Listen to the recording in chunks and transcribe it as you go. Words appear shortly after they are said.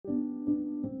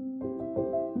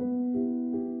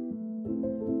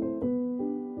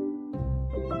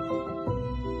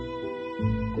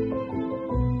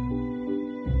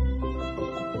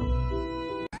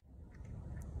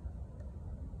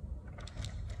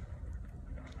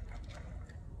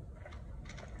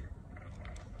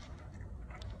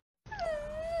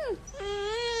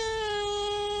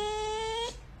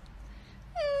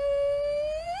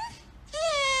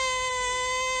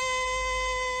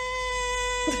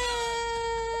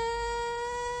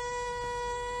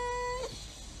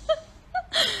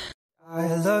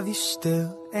love you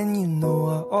still, and you know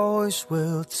I always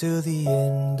will, till the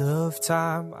end of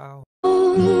time.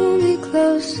 Hold me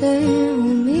closer,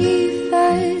 hold me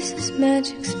fast, this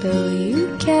magic spell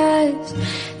you cast,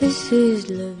 this is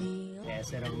love. Pass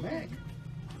that on back.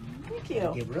 Thank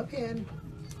you. Give her a pen.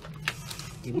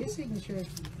 Give me a signature.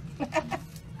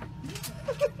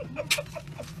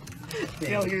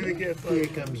 Here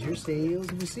comes your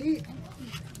sales receipt.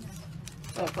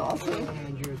 That's awesome.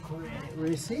 And your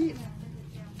receipt.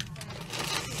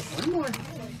 One more.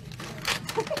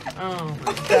 Oh,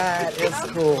 that is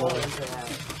cool.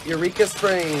 Eureka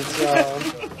Springs, y'all.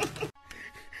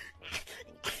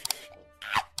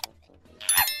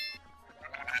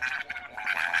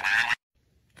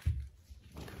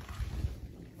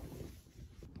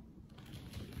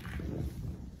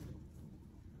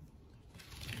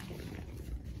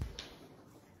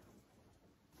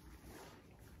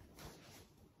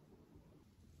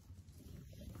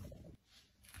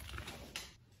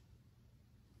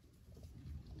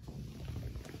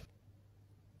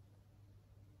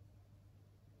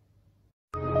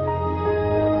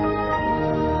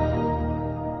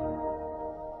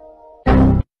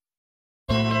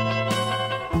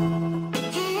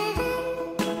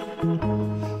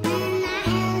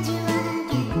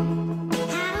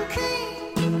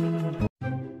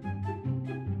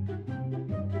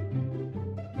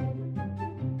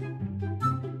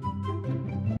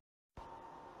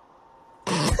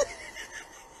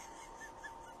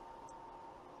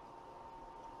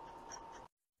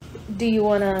 Do you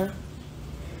want to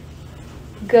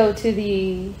go to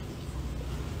the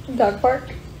dog park?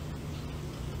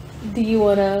 Do you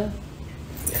want to...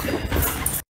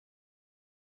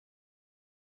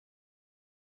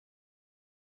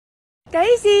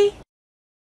 Daisy!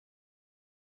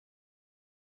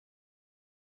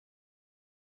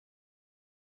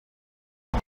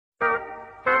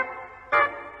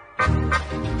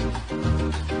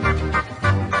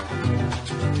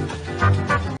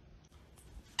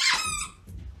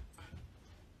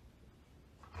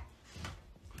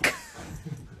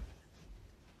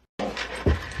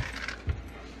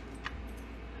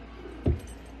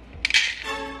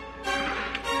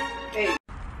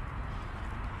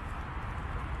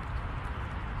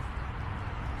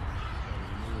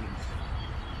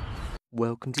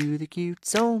 Welcome to the cute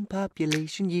zone,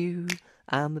 population you.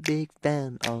 I'm a big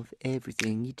fan of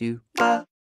everything you do. Ah.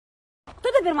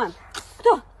 Tuh, Firman.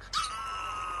 Tuh.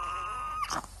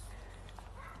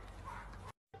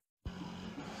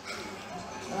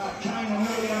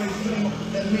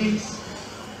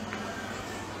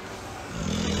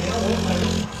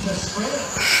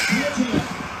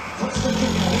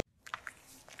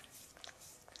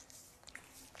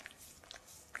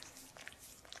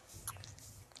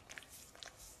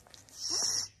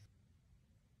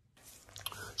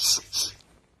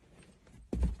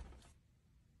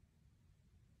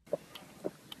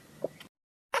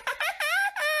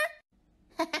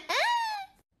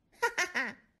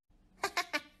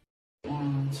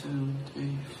 One, two,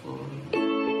 three, four.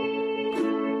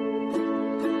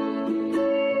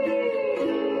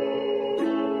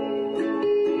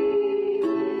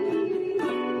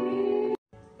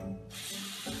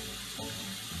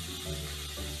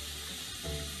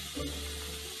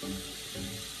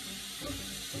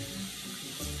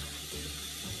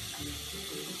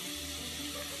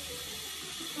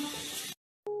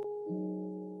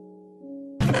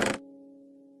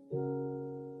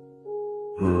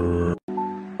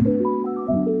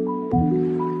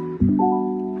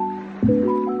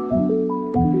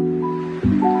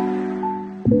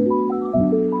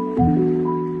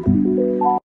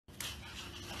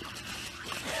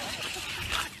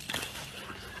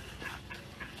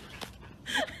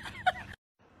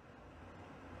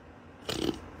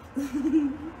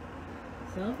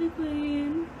 Selfie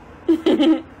queen.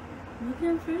 Look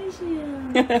how pretty she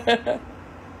is.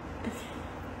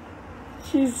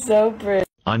 She's so pretty.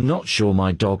 I'm not sure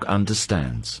my dog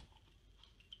understands.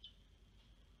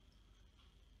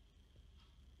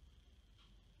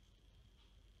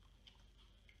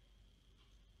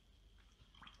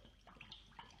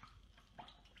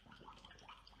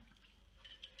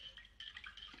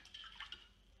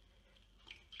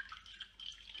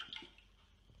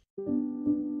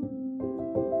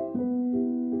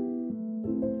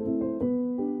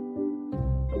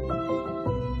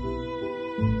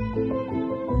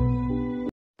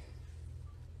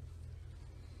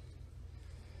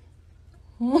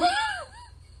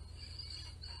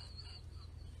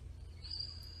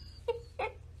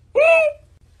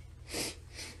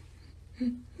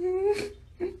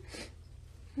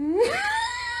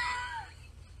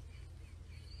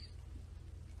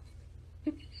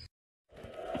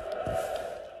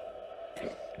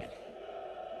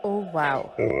 Oh,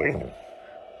 wow.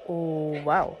 Oh,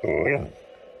 wow.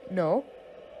 No.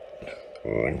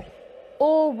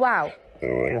 Oh, wow.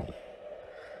 Quiet.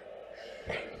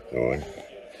 Quiet.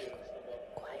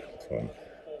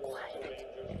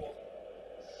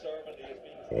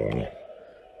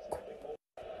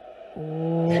 Oh,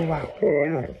 wow.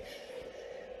 Quiet.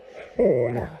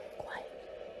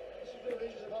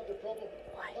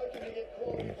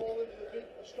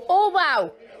 Oh,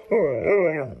 wow.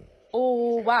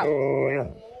 Oh, wow.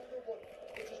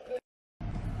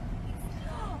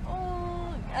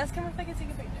 Oh, ask him if I can take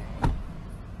a picture.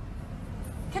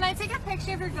 Can I take a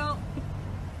picture of your goat?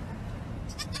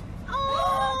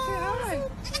 Oh, say hi.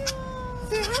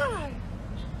 Say hi.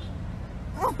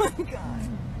 Oh my god.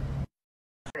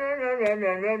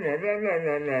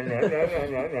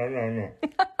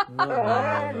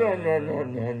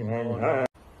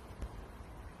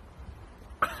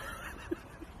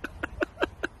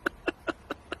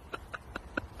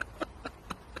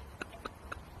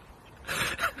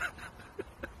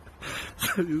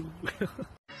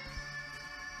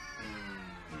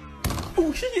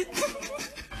 Oh shit!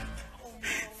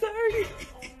 Sorry.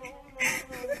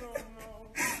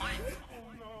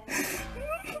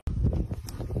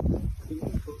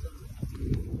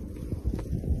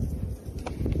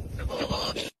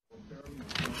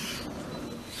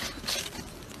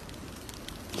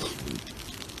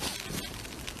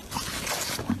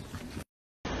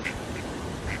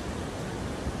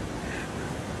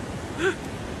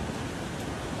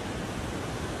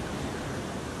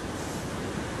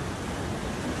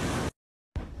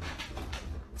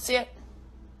 Sit.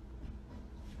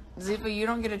 Ziva, you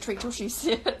don't get a treat till she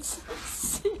sits.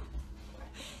 Sit.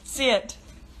 Sit.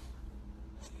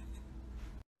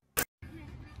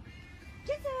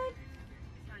 Jason!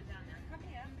 Come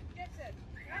here. Jason,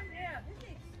 come here.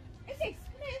 Essex,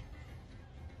 come here.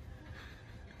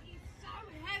 He's so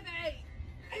heavy.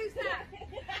 Who's that?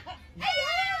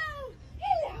 Hello!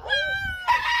 Hello!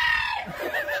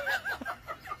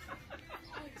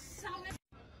 Oh, it's so heavy.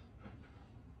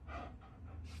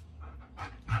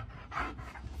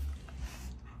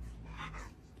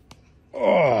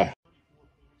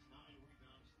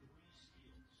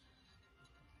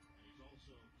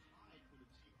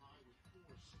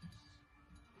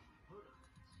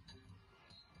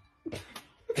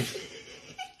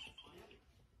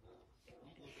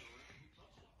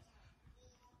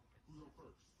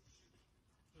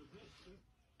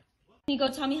 Can you go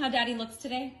tell me how Daddy looks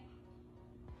today?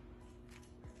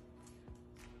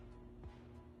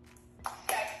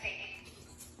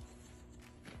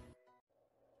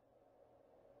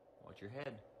 Watch your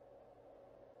head.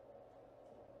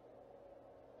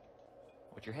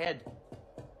 Watch your head.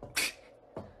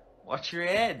 Watch your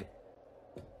head.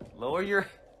 Lower your...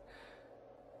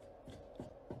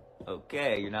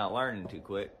 Okay, you're not learning too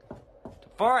quick.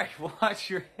 Alright, watch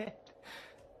your head.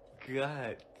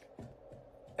 God.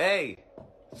 Hey!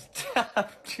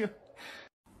 Stop doing...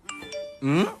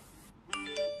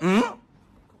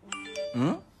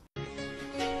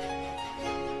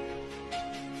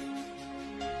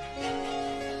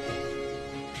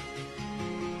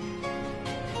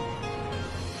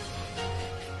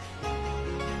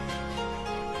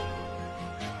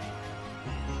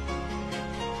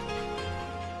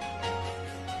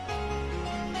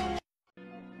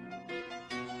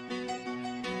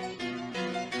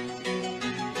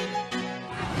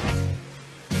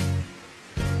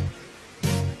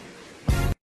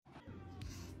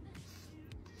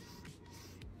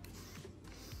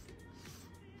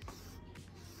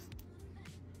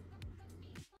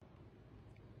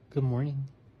 Good morning.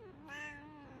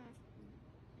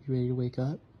 You ready to wake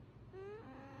up?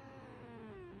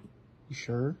 You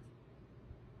sure?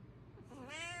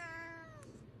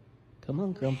 Come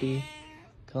on, Grumpy.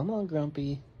 Come on,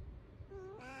 Grumpy.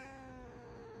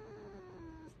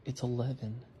 It's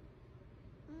 11.